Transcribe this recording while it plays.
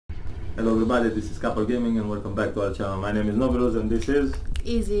Hello everybody, this is Couple Gaming and welcome back to our channel. My name is Noveluz and this is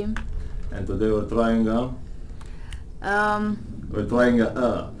Easy. And today we're trying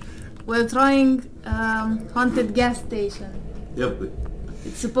haunted gas station. Yep.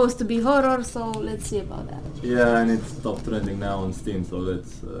 It's supposed to be horror, so let's see about that. Yeah, and it's top trending now on Steam, so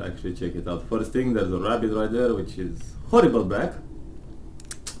let's actually check it out. First thing, there's a rabbit right there, which is horrible back.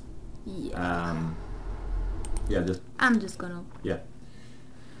 Yeah. I'm just gonna... Yeah.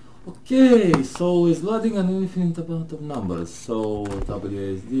 Okay, so it's loading an infinite amount of numbers. So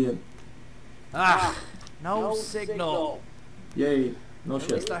WASD. No signal. Yay, no At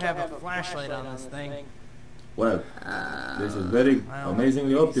shit. least I have a flashlight on this thing. Well, this is very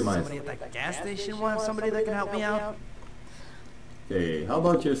amazingly optimized. Somebody at the gas station want somebody that can help me out? Okay, how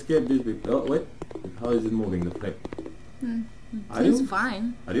about you escape this bit? Oh, wait. How is it moving, the flame? Seems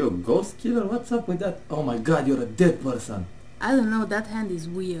fine. Are you a ghost killer? What's up with that? Oh my god, you're a dead person. I don't know, that hand is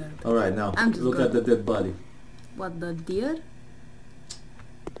weird. Alright, now, look at the dead body. What, the deer?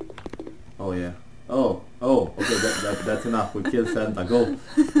 Oh yeah. Oh, okay, that's enough. We killed Santa. Go.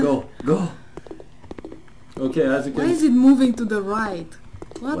 Okay, as you can... Why is it moving to the right?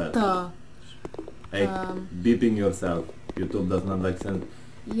 What Well, the... Hey, beeping yourself. YouTube does not like Santa.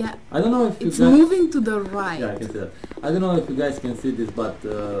 Yeah. I don't know if you it's guys... moving to the right. Yeah, I can see that. I don't know if you guys can see this, but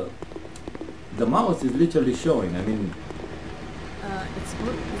the mouse is literally showing. I mean... It's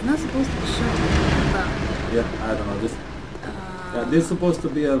not supposed to be showing. But yeah, I don't know. This is supposed to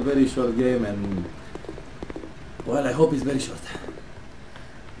be a very short game, and... Well, I hope it's very short.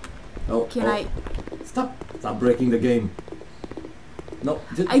 Oh, Can I... Stop breaking the game. No,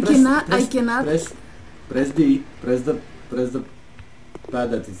 just I cannot. Press D. Press the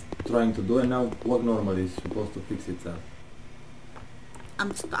pad that it's trying to do, and now walk normally. It's supposed to fix itself.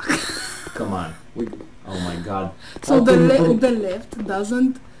 I'm stuck. Come on. Oh my god. So the left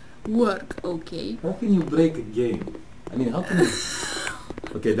doesn't work, okay? How can you break a game? I mean, how can you...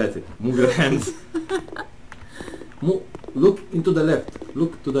 Okay, that's it. Move your hands. Look into the left.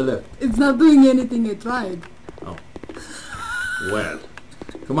 Look to the left. It's not doing anything, I tried. Oh. Well.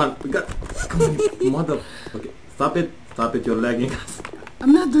 Come on. Come on, you mother... Okay, stop it. Stop it, you're lagging us.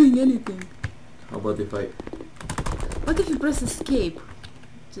 I'm not doing anything. How about if I... What if you press escape?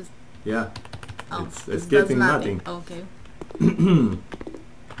 Just... Yeah. Oh, it's escaping nothing. Okay.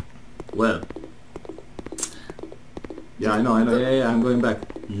 Well. Yeah, I know. Yeah, I'm going back.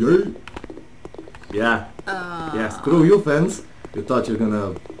 Yay! Yeah. Yeah, screw you fans. You thought you're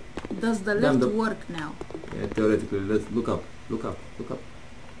gonna... Does the left work now? Yeah, theoretically. Let's look up. Look up.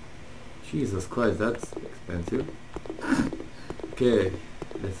 Jesus Christ, that's expensive. Okay.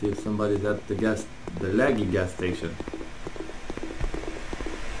 Let's see if somebody's at the laggy gas station.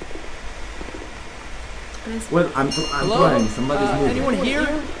 Well, I'm trying. Somebody's moving. Anyone here?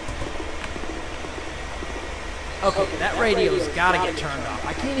 Okay, that radio's gotta get turned off.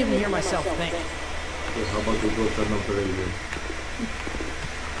 I can't even hear myself think. Okay, how about we go turn off the radio?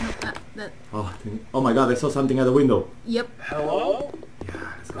 Oh my god, I saw something at the window. Yep. Hello?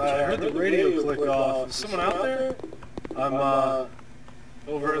 Yeah, let's go I check. heard the radio click off. Is someone out there? I'm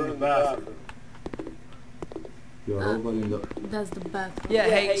over in the bathroom. You're over in the... That's the bathroom. Yeah,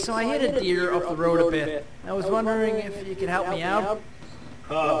 hey, so I hit a deer up the road a bit. I was wondering if you could help me out.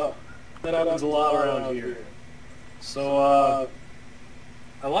 That happens a lot around here. So,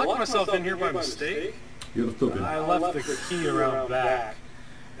 I locked myself in here by mistake. You're stupid. I left the key around back.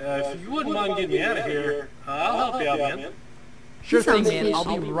 If you wouldn't mind getting me out of here, I'll help you out, man. Sure thing, man. I'll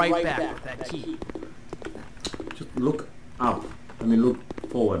be right back with that key. Just look up. I mean, look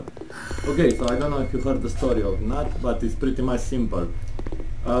forward. Okay, so I don't know if you heard the story or not, but it's pretty much simple.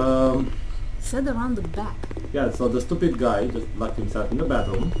 Said around the back. Yeah, so the stupid guy just locked himself in the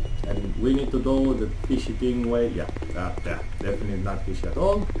bathroom, and we need to do the fishy thing way. Yeah, definitely not fishy at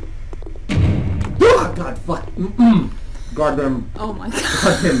all. Ah, God, fuck. Goddamn. Oh my god.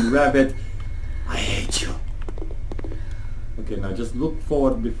 Goddamn rabbit. I hate you. Okay, now just look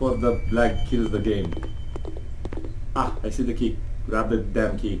forward before the lag kills the game. Ah, I see the key. Grab the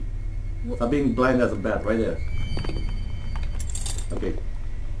damn key. Stop being blind as a bat, right there. Okay.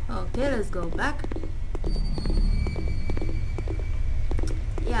 Okay, let's go back.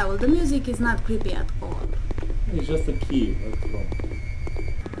 Yeah, well, the music is not creepy at all. It's just a key. What's wrong?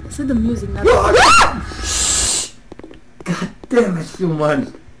 I said the music, not God damn it,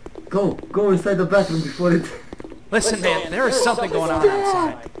 human! Go inside the bathroom before it... Listen, man, there is something going on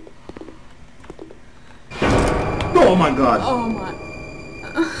outside. Oh my god! Oh my...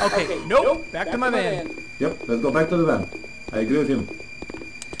 Okay, nope, back to my van. Yep, let's go back to the van. I agree with him.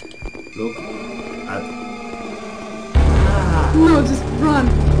 Look at... No, just run!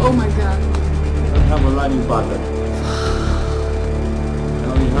 Oh my god. honey butter.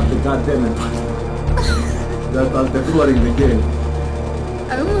 Now you have the goddamn it. That was deploring the game.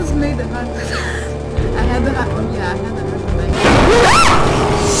 I almost made a heart attack. I had a heart. Yeah, I had a heart attack.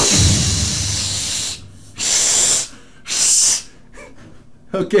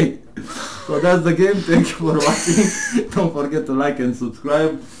 Okay, so that's the game. Thank you for watching. Don't forget to like and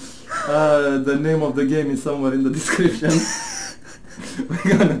subscribe. The name of the game is somewhere in the description.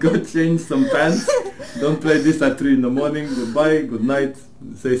 We're gonna go change some pants. Don't play this at 3 in the morning. Goodbye, good night.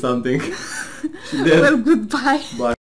 Say something. Well, goodbye. Bye.